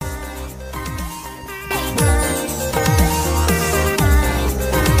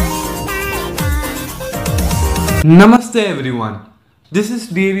Namaste everyone. This is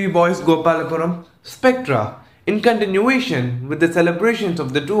DV Boys Gopalapuram Spectra in continuation with the celebrations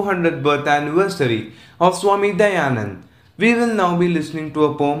of the 200th birth anniversary of Swami Dayanand. We will now be listening to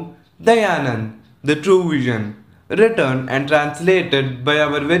a poem Dayanand, the True Vision, written and translated by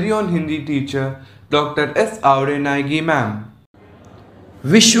our very own Hindi teacher Dr. S. Avudainayaki ma'am.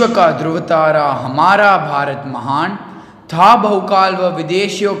 विश्व का ध्रुव तारा हमारा भारत महान था, बहुकाल व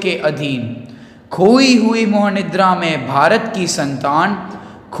विदेशियों के अधीन। खोई हुई मोह निद्रा में भारत की संतान,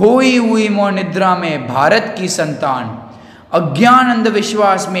 खोई हुई मोह निद्रा में भारत की संतान। अज्ञान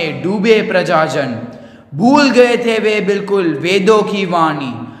अंधविश्वास में डूबे प्रजाजन, भूल गए थे वे बिल्कुल वेदों की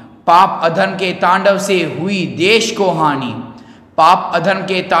वाणी। पाप अधर्म के तांडव से हुई देश को हानि, पाप अधर्म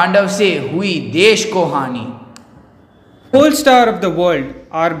के तांडव से हुई देश को हानि। Pole star of the world,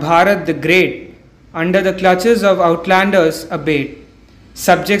 our Bharat the Great, under the clutches of outlanders abate.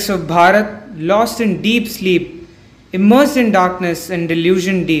 Subjects of Bharat, lost in deep sleep, immersed in darkness and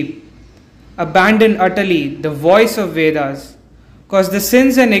delusion deep, abandoned utterly the voice of Vedas, cause the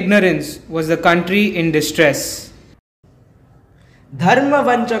sins and ignorance was the country in distress. धर्म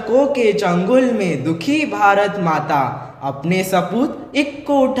वंचकों के चंगुल में दुखी भारत माता, अपने सपूत एक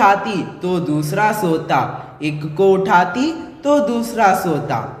को उठाती तो दूसरा सोता, एक को उठाती तो दूसरा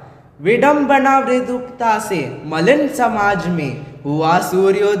सोता। विडंबना वृद्धता से मलिन समाज में हुआ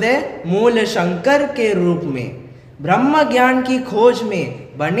सूर्योदय मूल शंकर के रूप में। ब्रह्म ज्ञान की खोज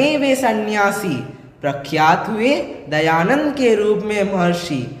में बने वे सन्यासी, प्रख्यात हुए दयानंद के रूप में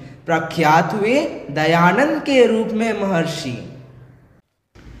महर्षि, प्रख्यात हुए दयानंद के रूप में महर्षि।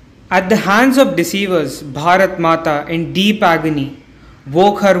 At the hands of deceivers, Bharat Mata in deep agony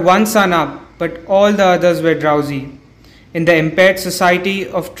woke her one son up, but all the others were drowsy. In the impaired society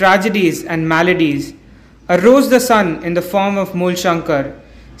of tragedies and maladies, arose the sun in the form of Mool Shankar,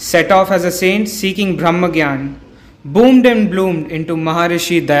 set off as a saint seeking Brahma Gyan, boomed and bloomed into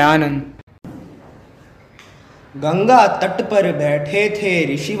Maharishi Dayanand. Ganga तट पर बैठे थे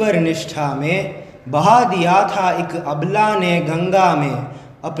ऋषिवर निष्ठा में, बहा दिया था एक अबला ने गंगा में।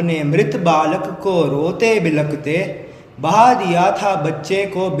 अपने मृत बालक को रोते बिलखते, बहा दिया था बच्चे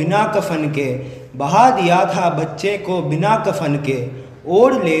को बिना कफन के, बहा दिया था बच्चे को बिना कफन के।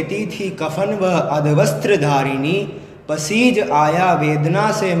 ओढ़ लेती थी कफन वह अधवस्त्र धारिणी, पसीज आया वेदना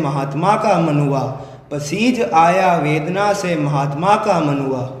से महात्मा का मनुआ, पसीज आया वेदना से महात्मा का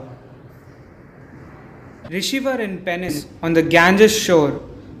मनुआ। Rishivar in penance on the Ganges shore,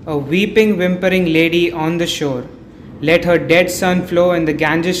 a weeping, whimpering lady on the shore, let her dead son flow in the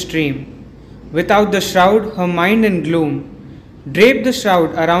Ganges stream. Without the shroud, her mind in gloom, draped the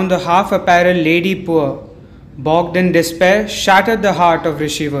shroud around the half-apparel lady poor, bogged in despair, shattered the heart of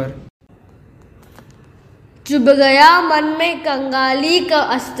Rishivar. चुभ गया मन में कंगाली का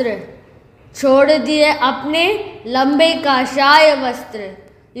अस्त्र, छोड़ दिए अपने लंबे काशाय वस्त्र।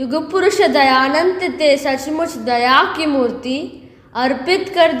 युग पुरुष दयानंद ते सचमुच दया की मूर्ति, अर्पित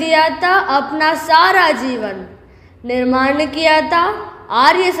कर दिया था अपना सारा जीवन। निर्माण किया था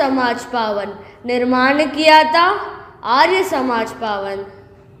आर्य समाज पावन, निर्माण किया था आर्य समाज पावन।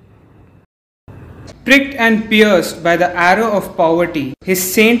 Pricked and pierced by the arrow of poverty, his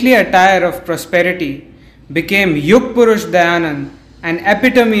saintly attire of prosperity became Yug Purush Dayanand, an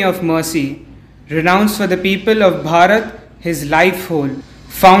epitome of mercy, renounced for the people of Bharat his life whole,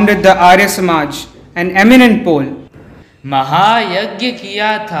 founded the Arya Samaj, an eminent pole. महायज्ञ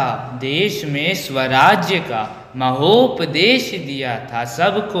किया था देश में स्वराज्य का, महोपदेश दिया था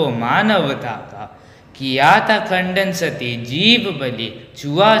सबको मानवता का। किया था खंडन सती जीव बलि,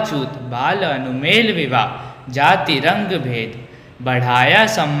 छुआछूत बाल अनुमेल विवाह, जाति रंग भेद, बढ़ाया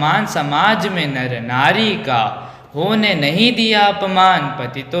सम्मान समाज में नर नारी का। होने नहीं दिया अपमान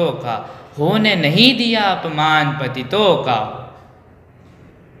पतितों का, होने नहीं दिया अपमान पतितों का।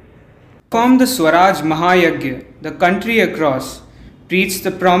 Formed the Swaraj Mahayagya, the country across, preached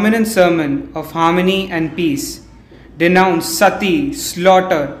the prominent sermon of harmony and peace, denounced sati,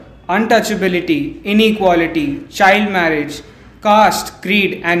 slaughter, untouchability, inequality, child marriage, caste,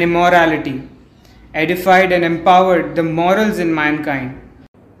 creed and immorality, edified and empowered the morals in mankind.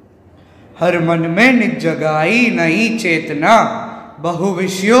 हर मन में निज जगाई नई चेतना, बहु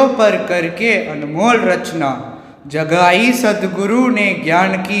विषयों पर करके अनमोल रचना। जगाई सद्गुरु ने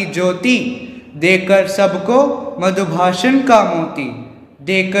ज्ञान की ज्योति, देकर सबको मधुभाषण का मोती,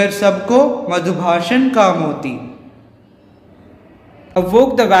 देकर सबको मधुभाषण का मोती।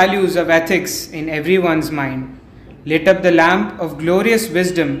 Awoke the values of ethics in everyone's mind, lit up the lamp of glorious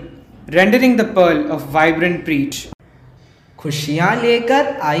wisdom, rendering the pearl of vibrant preach. खुशियाँ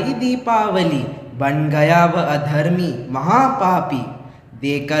लेकर आई दीपावली, बन गया वह अधर्मी महापापी।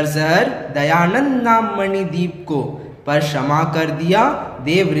 देकर जहर दयानंद नाम मणिदीप को, पर क्षमा कर दिया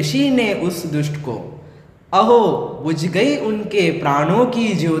देव ऋषि ने उस दुष्ट को। अहो बुझ गई उनके प्राणों की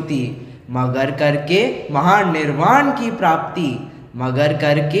ज्योति, मगर करके महान निर्वाण की प्राप्ति, मगर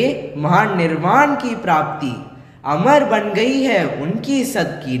करके महान निर्वाण की प्राप्ति। अमर बन गई है उनकी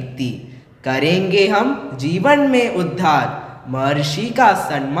सत्कीर्ति, करेंगे हम जीवन में उद्धार, महर्षि का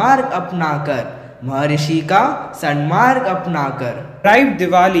सन्मार्ग अपनाकर, महर्षि का सन्मार्ग अपनाकर। Bright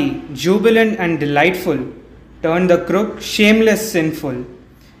Diwali, jubilant and delightful, turned the crook shameless sinful.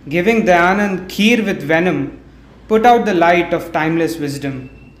 Giving Dayanand kheer with venom, put out the light of timeless wisdom.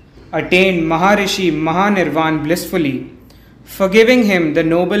 Attained Maharishi Mahanirvan blissfully, forgiving him the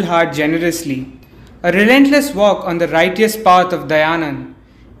noble heart generously. A relentless walk on the righteous path of Dayanand.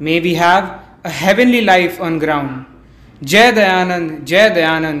 May we have a heavenly life on ground. Jai Dayanand, Jai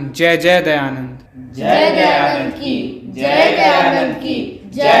Dayanand, Jai Jai Dayanand. जय दयानंद की, जय दयानंद की,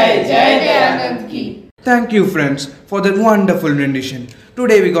 जय जय दयानंद की। Thank you, friends, for that wonderful rendition.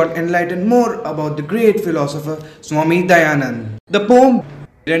 Today we got enlightened more about the great philosopher Swami Dayanand. The poem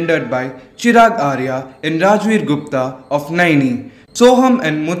rendered by Chirag Arya and Rajveer Gupta of Naini, Soham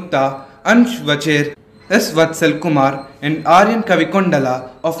and Mutta, Ansh Vacher, S. Vatsal Kumar and Aryan Kavikondala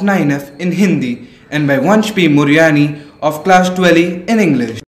of 9F in Hindi, and by Vansh P. Muryani of class 12 in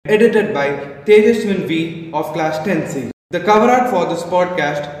English. Edited by Tejaswin V of class 10C. The cover art for this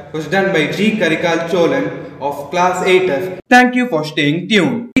podcast was done by G. Karikal Cholan of class 8F. Thank you for staying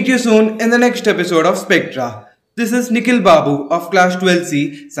tuned. Meet you soon in the next episode of Spectra. This is Nikhil Babu of class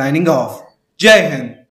 12C signing off. Jai Hind.